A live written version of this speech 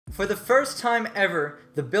For the first time ever,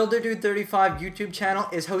 the Builderdude35 YouTube channel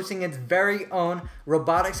is hosting its very own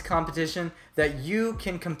robotics competition that you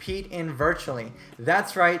can compete in virtually.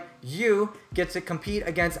 That's right, you get to compete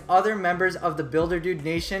against other members of the Builderdude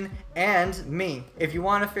Nation and me. If you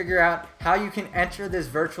want to figure out how you can enter this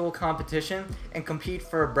virtual competition and compete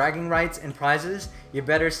for bragging rights and prizes, you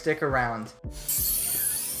better stick around.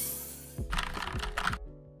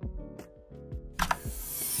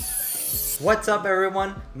 What's up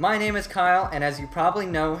everyone, my name is Kyle, and as you probably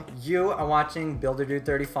know, you are watching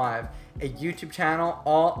Builderdude35, a YouTube channel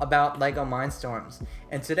all about LEGO Mindstorms.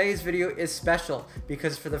 And today's video is special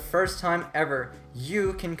because for the first time ever,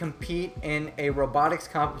 you can compete in a robotics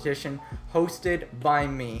competition hosted by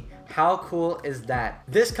me. How cool is that?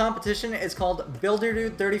 This competition is called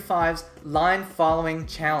Builderdude35's Line Following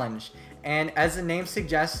Challenge. And as the name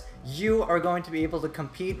suggests, you are going to be able to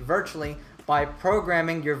compete virtually by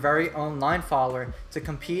programming your very own line follower to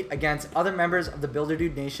compete against other members of the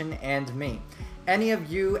Builderdude Nation and me. Any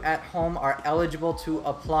of you at home are eligible to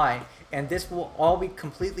apply, and this will all be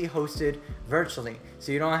completely hosted virtually.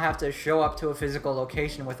 So you don't have to show up to a physical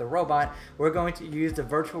location with a robot. We're going to use the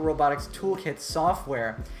Virtual Robotics Toolkit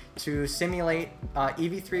software to simulate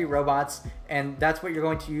EV3 robots, and that's what you're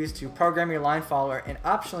going to use to program your line follower. And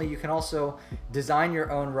optionally, you can also design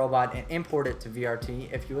your own robot and import it to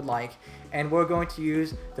VRT if you would like. And we're going to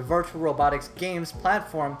use the Virtual Robotics Games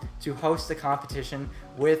platform to host the competition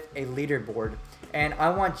with a leaderboard. And I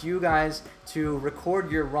want you guys to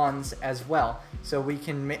record your runs as well, so we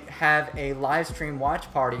can have a live stream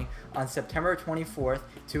watch party on September 24th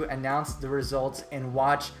to announce the results and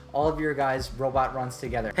watch all of your guys' robot runs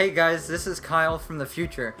together. Hey guys, this is Kyle from the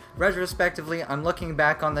future. Retrospectively, I'm looking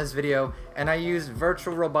back on this video and I used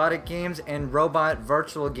virtual robotic games and robot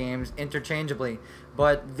virtual games interchangeably.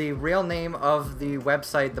 But the real name of the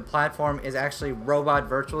website, the platform, is actually Robot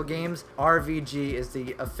Virtual Games. RVG is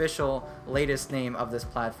the official latest name of this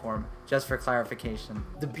platform, just for clarification.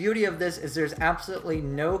 The beauty of this is there's absolutely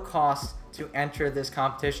no cost to enter this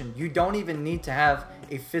competition. You don't even need to have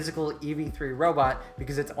a physical EV3 robot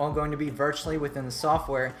because it's all going to be virtually within the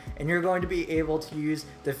software, and you're going to be able to use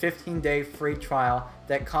the 15-day free trial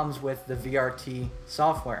that comes with the VRT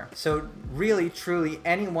software. So really, truly,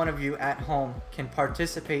 any one of you at home can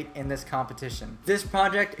participate in this competition. This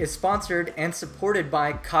project is sponsored and supported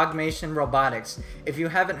by Cogmation Robotics. If you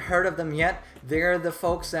haven't heard of them yet, they're the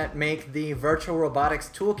folks that make the Virtual Robotics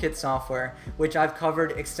Toolkit software, which I've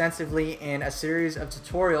covered extensively in a series of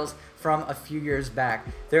tutorials from a few years back.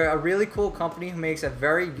 They're a really cool company who makes a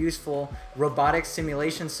very useful robotic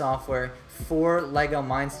simulation software for LEGO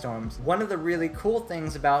Mindstorms. One of the really cool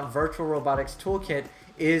things about Virtual Robotics Toolkit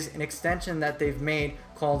is an extension that they've made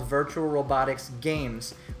called Virtual Robotics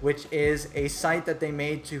Games, which is a site that they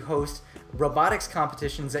made to host robotics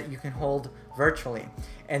competitions that you can hold virtually.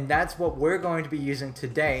 And that's what we're going to be using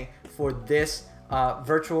today for this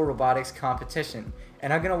virtual robotics competition.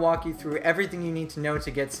 And I'm going to walk you through everything you need to know to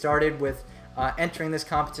get started with entering this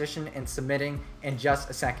competition and submitting in just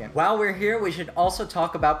a second. While we're here, we should also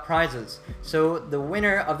talk about prizes. So the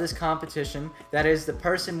winner of this competition, that is the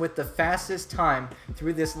person with the fastest time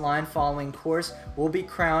through this line following course, will be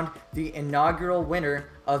crowned the inaugural winner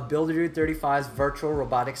of Builderdude35's virtual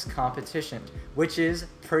robotics competition, which is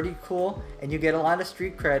pretty cool, and you get a lot of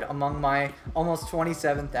street cred among my almost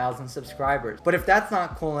 27,000 subscribers. But if that's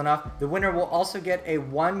not cool enough, the winner will also get a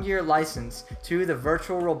 1-year license to the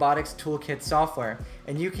Virtual Robotics Toolkit software,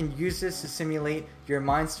 and you can use this to simulate your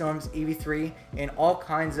Mindstorms EV3 in all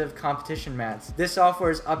kinds of competition mats. This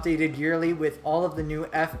software is updated yearly with all of the new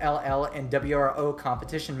FLL and WRO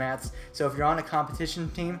competition mats, so if you're on a competition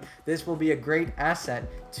team, this will be a great asset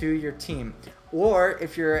to your team. Or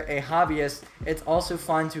if you're a hobbyist, it's also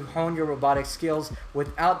fun to hone your robotic skills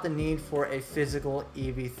without the need for a physical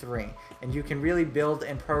EV3. And you can really build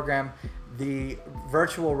and program the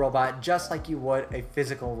virtual robot just like you would a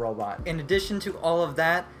physical robot. In addition to all of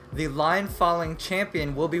that, the line following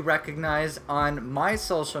champion will be recognized on my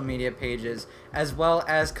social media pages, as well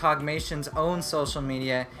as Cogmation's own social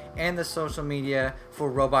media and the social media for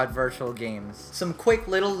Robot Virtual Games. Some quick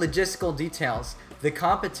little logistical details. The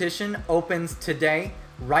competition opens today,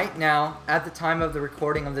 right now, at the time of the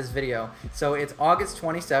recording of this video. So it's August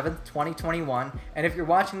 27th, 2021, and if you're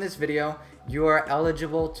watching this video, you are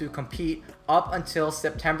eligible to compete up until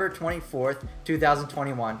September 24th,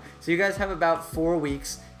 2021. So you guys have about 4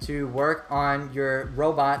 weeks to work on your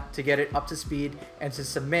robot to get it up to speed and to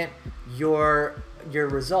submit your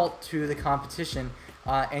result to the competition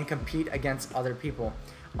and compete against other people.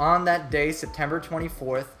 On that day, September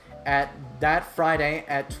 24th, at that Friday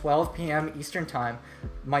at 12 p.m. Eastern Time,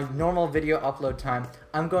 my normal video upload time,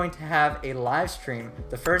 I'm going to have a live stream,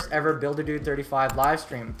 the first ever Builderdude35 live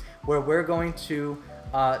stream, where we're going to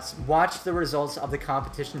watch the results of the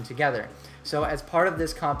competition together. So as part of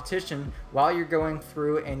this competition, while you're going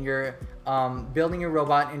through and you're building your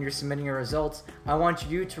robot and you're submitting your results, I want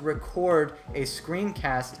you to record a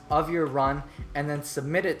screencast of your run and then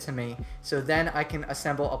submit it to me, so then I can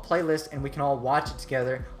assemble a playlist and we can all watch it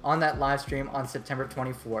together on that live stream on September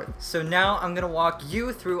 24th. So now I'm going to walk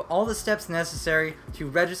you through all the steps necessary to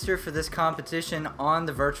register for this competition on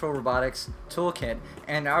the Virtual Robotics Toolkit,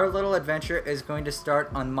 and our little adventure is going to start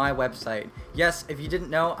on my website. Yes, if you didn't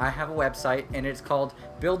know, I have a website and it's called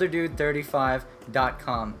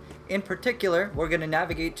Builderdude35.com. In particular, we're going to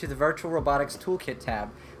navigate to the Virtual Robotics Toolkit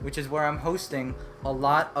tab, which is where I'm hosting a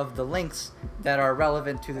lot of the links that are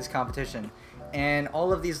relevant to this competition. And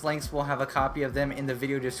all of these links, will have a copy of them in the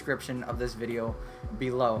video description of this video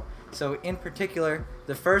below. So in particular,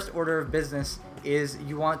 the first order of business is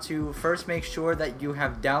you want to first make sure that you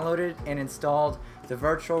have downloaded and installed the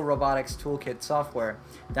Virtual Robotics Toolkit software.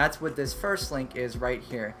 That's what this first link is right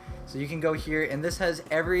here. So you can go here, and this has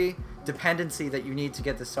every dependency that you need to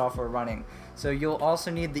get the software running. So you'll also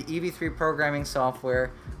need the EV3 programming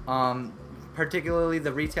software, particularly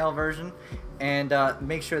the retail version, and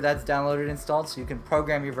make sure that's downloaded and installed so you can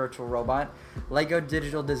program your virtual robot. Lego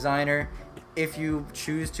Digital Designer, if you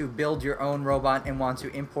choose to build your own robot and want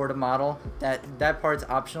to import a model, that part's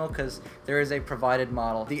optional because there is a provided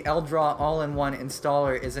model. The LDraw all-in-one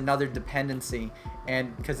installer is another dependency,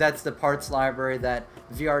 and because that's the parts library that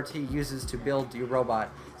VRT uses to build your robot.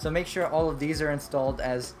 So make sure all of these are installed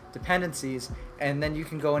as dependencies, and then you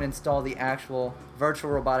can go and install the actual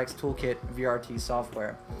Virtual Robotics Toolkit VRT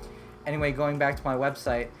software. Anyway, going back to my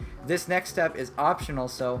website, this next step is optional,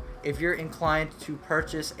 so if you're inclined to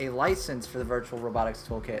purchase a license for the Virtual Robotics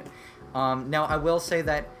Toolkit. Now I will say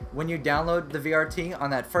that when you download the VRT on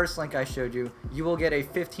that first link I showed you, you will get a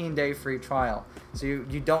 15-day free trial. So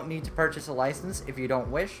you don't need to purchase a license if you don't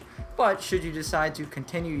wish, but should you decide to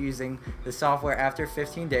continue using the software after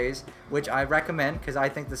 15 days, which I recommend because I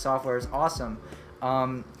think the software is awesome,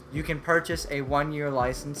 you can purchase a 1-year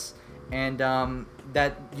license, and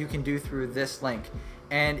that you can do through this link.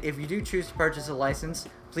 And if you do choose to purchase a license,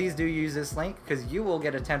 please do use this link because you will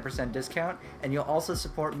get a 10% discount, and you'll also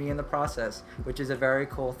support me in the process, which is a very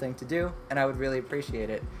cool thing to do, and I would really appreciate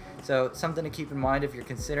it. So something to keep in mind if you're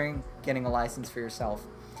considering getting a license for yourself.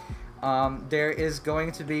 There is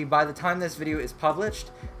going to be, by the time this video is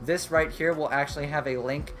published, this right here will actually have a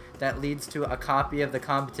link that leads to a copy of the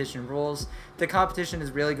competition rules. The competition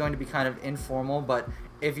is really going to be kind of informal, but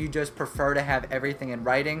if you just prefer to have everything in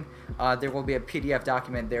writing, there will be a PDF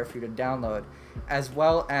document there for you to download, as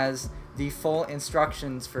well as the full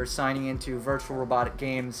instructions for signing into virtual robotic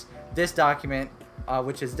games. This document,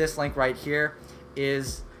 which is this link right here,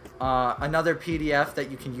 is another PDF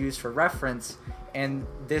that you can use for reference, and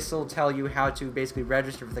this will tell you how to basically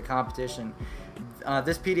register for the competition.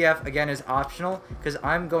 This PDF, again, is optional because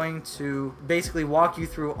I'm going to basically walk you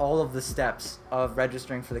through all of the steps of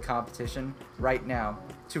registering for the competition right now.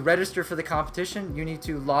 To register for the competition, you need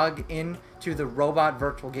to log in to the Robot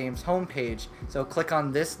Virtual Games homepage. So click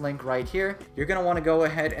on this link right here. You're going to want to go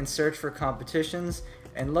ahead and search for competitions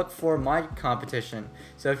and look for my competition.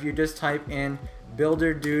 So if you just type in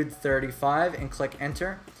Builderdude35 and click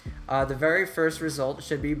enter, the very first result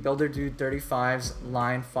should be Builderdude35's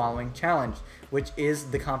line following challenge, which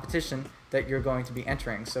is the competition that you're going to be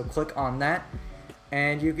entering. So click on that,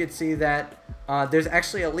 and you can see that there's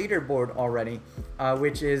actually a leaderboard already,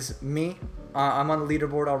 which is me. I'm on the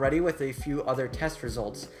leaderboard already with a few other test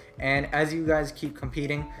results, and as you guys keep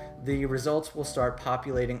competing, the results will start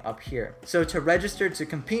populating up here. So to register to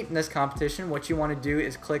compete in this competition, what you want to do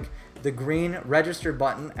is click the green register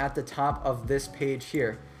button at the top of this page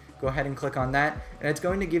here. Go ahead and click on that, and it's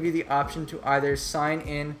going to give you the option to either sign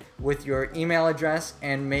in with your email address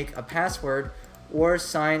and make a password, or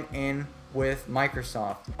sign in with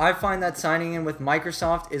Microsoft. I find that signing in with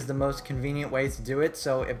Microsoft is the most convenient way to do it,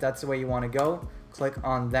 so if that's the way you want to go, click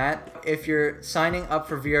on that. If you're signing up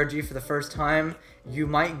for VRG for the first time, you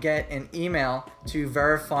might get an email to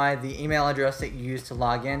verify the email address that you used to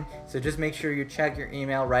log in, so just make sure you check your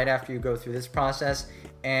email right after you go through this process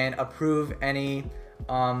and approve any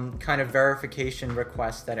kind of verification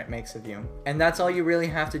request that it makes of you. And that's all you really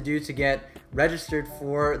have to do to get registered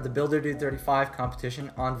for the Builderdude35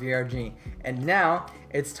 competition on VRG. And now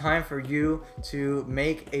it's time for you to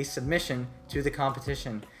make a submission to the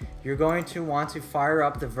competition. You're going to want to fire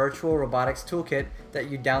up the Virtual Robotics Toolkit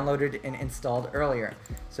that you downloaded and installed earlier.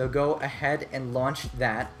 So go ahead and launch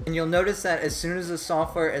that. And you'll notice that as soon as the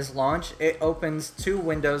software is launched, it opens two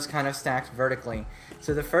windows kind of stacked vertically.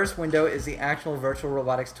 So the first window is the actual Virtual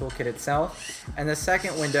Robotics Toolkit itself, and the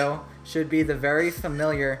second window should be the very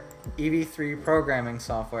familiar EV3 programming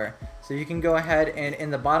software. So you can go ahead and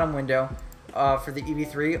in the bottom window for the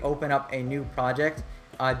EV3, open up a new project.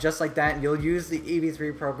 Just like that, you'll use the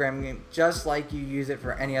EV3 programming just like you use it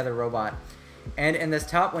for any other robot. And in this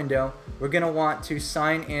top window, we're going to want to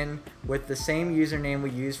sign in with the same username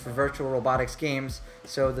we use for virtual robotics games.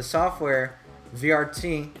 So the software,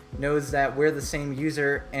 VRT, knows that we're the same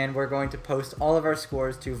user, and we're going to post all of our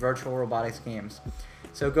scores to virtual robotics games.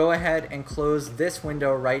 So go ahead and close this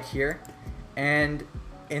window right here, and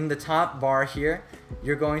in the top bar here,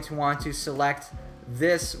 you're going to want to select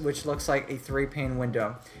this, which looks like a 3-pane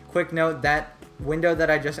window. Quick note, that window that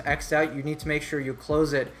I just X'd out, you need to make sure you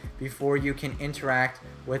close it before you can interact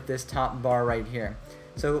with this top bar right here.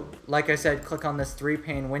 So like I said, click on this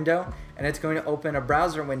 3-pane window, and it's going to open a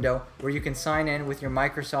browser window where you can sign in with your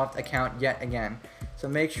Microsoft account yet again. So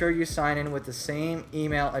make sure you sign in with the same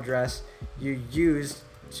email address you used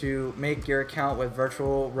to make your account with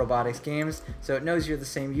Virtual Robotics Games, so it knows you're the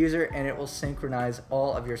same user, and it will synchronize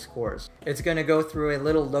all of your scores. It's going to go through a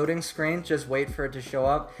little loading screen, just wait for it to show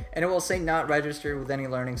up, and it will say not registered with any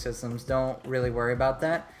learning systems. Don't really worry about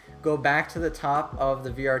that. Go back to the top of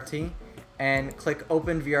the VRT and click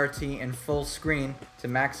Open VRT in full screen to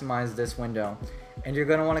maximize this window. And you're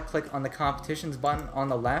going to want to click on the competitions button on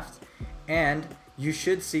the left, and you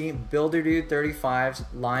should see Builderdude35's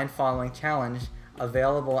line following challenge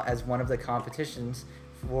available as one of the competitions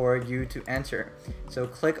for you to enter. So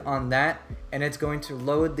click on that, and it's going to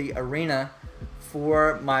load the arena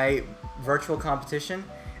for my virtual competition,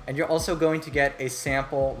 and you're also going to get a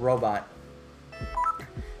sample robot.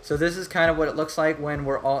 So this is kind of what it looks like when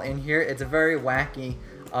we're all in here. It's a very wacky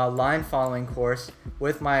line following course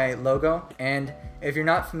with my logo, and if you're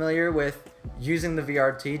not familiar with using the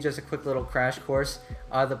VRT, just a quick little crash course,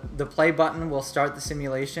 the play button will start the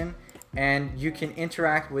simulation, and you can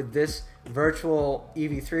interact with this virtual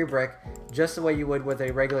EV3 brick just the way you would with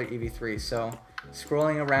a regular EV3. So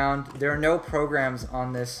scrolling around, there are no programs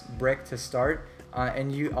on this brick to start,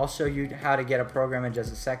 and I'll show you how to get a program in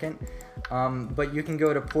just a second. But you can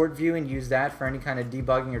go to port view and use that for any kind of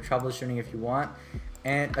debugging or troubleshooting if you want.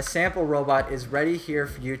 And a sample robot is ready here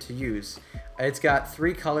for you to use. It's got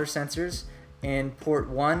 3 color sensors in port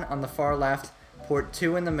 1 on the far left, port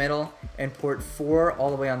 2 in the middle, and port 4 all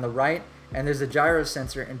the way on the right, and there's a gyro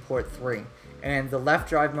sensor in port 3. And the left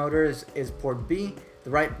drive motor is port B, the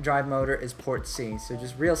right drive motor is port C. So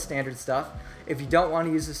just real standard stuff. If you don't want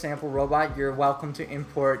to use the sample robot, you're welcome to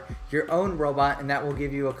import your own robot, and that will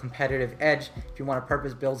give you a competitive edge if you want to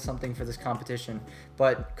purpose build something for this competition,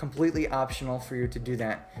 but completely optional for you to do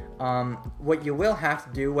that. What you will have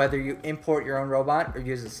to do, whether you import your own robot or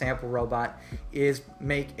use a sample robot, is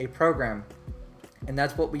make a program. And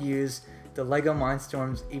that's what we use the LEGO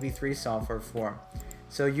Mindstorms EV3 software for.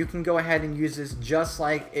 So you can go ahead and use this just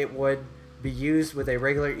like it would be used with a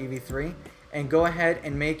regular EV3, and go ahead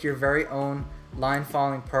and make your very own line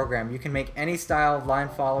following program. You can make any style of line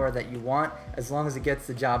follower that you want as long as it gets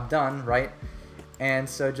the job done, right? And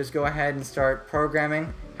so just go ahead and start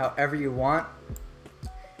programming however you want.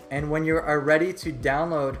 And when you are ready to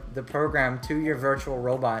download the program to your virtual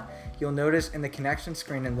robot, you'll notice in the connection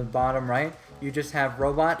screen in the bottom right, you just have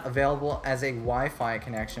robot available as a Wi-Fi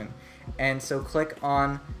connection. And so click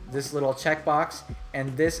on this little checkbox,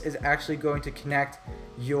 and this is actually going to connect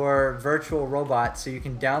your virtual robot so you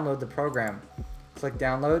can download the program. Click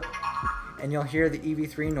download, and you'll hear the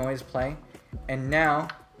EV3 noise play. And now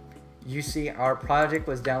you see our project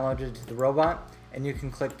was downloaded to the robot, and you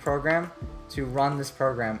can click program to run this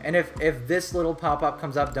program. And if this little pop-up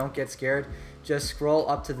comes up, don't get scared. Just scroll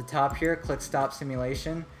up to the top here, click stop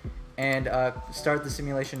simulation, and start the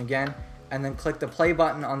simulation again, and then click the play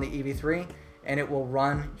button on the EV3, and it will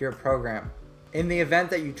run your program. In the event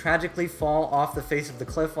that you tragically fall off the face of the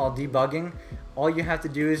cliff while debugging, all you have to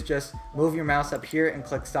do is just move your mouse up here and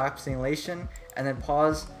click stop simulation, and then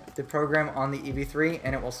pause the program on the EV3,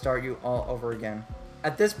 and it will start you all over again.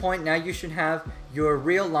 At this point, now you should have your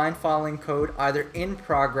real line following code either in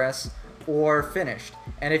progress or finished.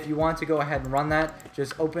 And if you want to go ahead and run that,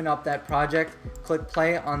 just open up that project, click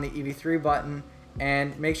play on the EV3 button,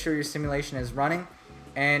 and make sure your simulation is running,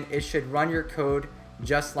 and it should run your code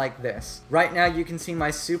just like this. Right now you can see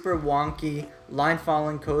my super wonky line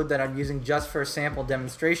following code that I'm using just for a sample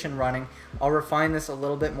demonstration running. I'll refine this a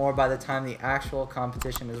little bit more by the time the actual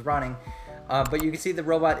competition is running. But you can see the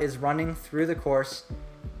robot is running through the course,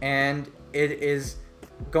 and it is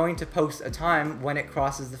going to post a time when it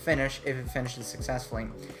crosses the finish if it finishes successfully.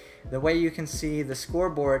 The way you can see the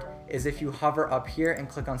scoreboard is if you hover up here and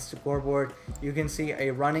click on scoreboard, you can see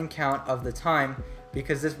a running count of the time,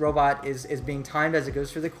 because this robot is being timed as it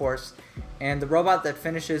goes through the course, and the robot that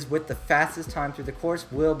finishes with the fastest time through the course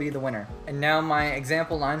will be the winner. And now my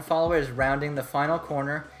example line follower is rounding the final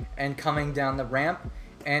corner and coming down the ramp,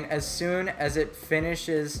 and as soon as it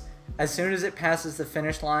passes the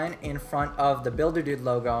finish line in front of the Builderdude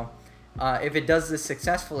logo, if it does this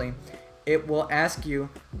successfully, it will ask you,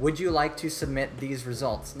 would you like to submit these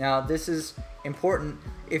results? Now this is important.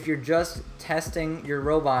 If you're just testing your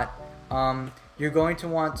robot, you're going to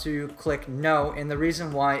want to click no, and the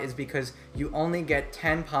reason why is because you only get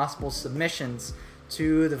 10 possible submissions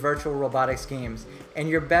to the virtual robotics games, and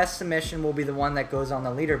your best submission will be the one that goes on the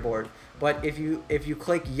leaderboard. But if you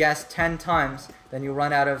click yes 10 times, then you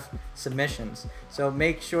run out of submissions. So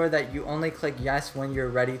make sure that you only click yes when you're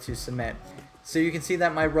ready to submit. So you can see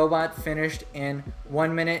that my robot finished in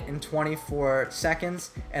 1 minute and 24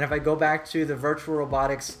 seconds, and if I go back to the virtual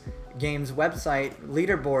robotics games website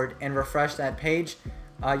leaderboard and refresh that page,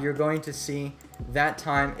 you're going to see that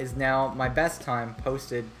time is now my best time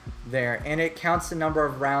posted there, and it counts the number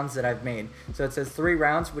of rounds that I've made. So it says 3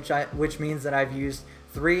 rounds, which means that I've used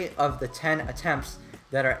 3 of the 10 attempts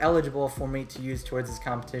that are eligible for me to use towards this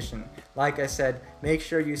competition. Like I said, make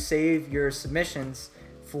sure you save your submissions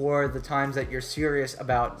for the times that you're serious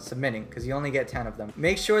about submitting, because you only get 10 of them.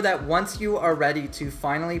 Make sure that once you are ready to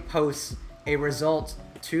finally post a result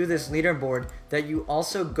to this leaderboard, that you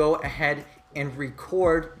also go ahead and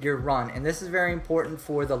record your run. And this is very important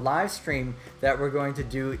for the live stream that we're going to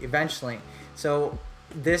do eventually. So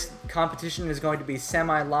this competition is going to be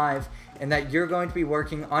semi-live, and that you're going to be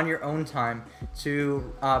working on your own time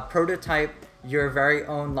to prototype your very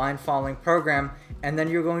own line following program, and then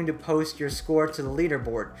you're going to post your score to the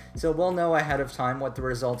leaderboard. So we'll know ahead of time what the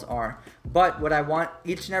results are. But what I want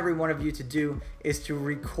each and every one of you to do is to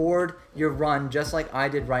record your run just like I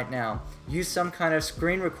did right now. Use some kind of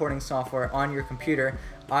screen recording software on your computer.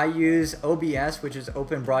 I use OBS, which is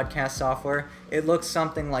Open Broadcast Software. It looks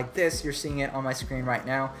something like this. You're seeing it on my screen right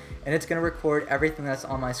now, and it's going to record everything that's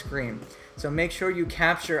on my screen. So make sure you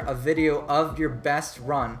capture a video of your best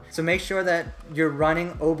run. So make sure that you're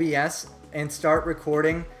running OBS and start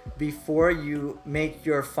recording before you make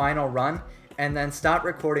your final run, and then stop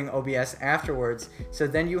recording OBS afterwards. So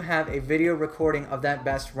then you have a video recording of that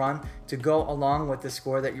best run to go along with the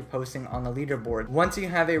score that you're posting on the leaderboard. Once you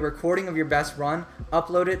have a recording of your best run,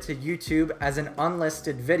 upload it to YouTube as an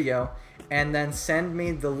unlisted video, and then send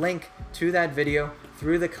me the link to that video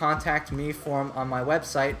through the Contact Me form on my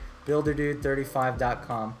website,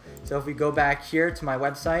 Builderdude35.com. So if we go back here to my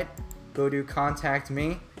website, go to Contact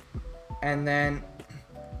Me, and then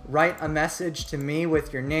write a message to me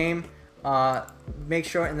with your name. Make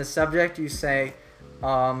sure in the subject you say,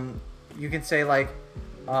 you can say like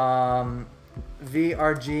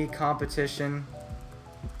VRG competition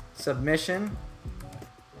submission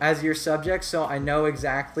as your subject, so I know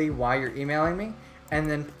exactly why you're emailing me, and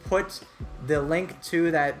then put the link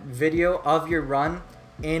to that video of your run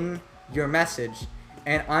in your message,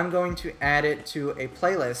 and I'm going to add it to a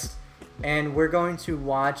playlist, and we're going to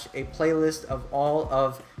watch a playlist of all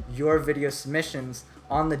of your video submissions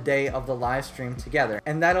on the day of the live stream together.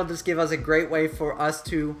 And that'll just give us a great way for us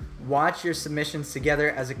to watch your submissions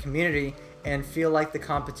together as a community and feel like the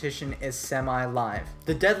competition is semi-live.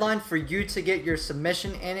 The deadline for you to get your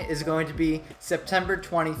submission in is going to be September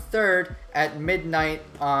 23rd at midnight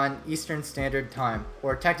on Eastern Standard Time,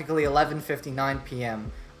 or technically 11:59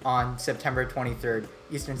 p.m. on September 23rd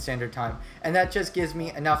Eastern Standard Time. And that just gives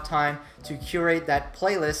me enough time to curate that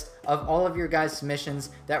playlist of all of your guys' submissions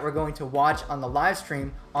that we're going to watch on the live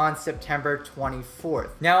stream on September 24th.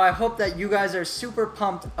 Now I hope that you guys are super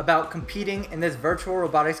pumped about competing in this virtual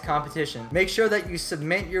robotics competition. Make sure that you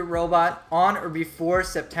submit your robot on or before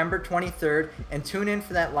September 23rd and tune in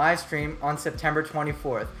for that live stream on September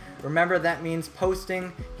 24th. Remember, that means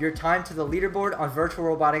posting your time to the leaderboard on virtual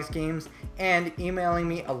robotics games and emailing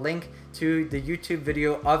me a link to the YouTube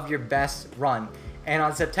video of your best run. And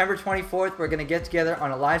on September 24th, we're going to get together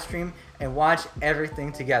on a live stream and watch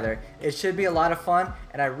everything together. It should be a lot of fun,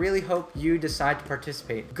 and I really hope you decide to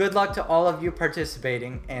participate. Good luck to all of you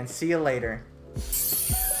participating, and see you later.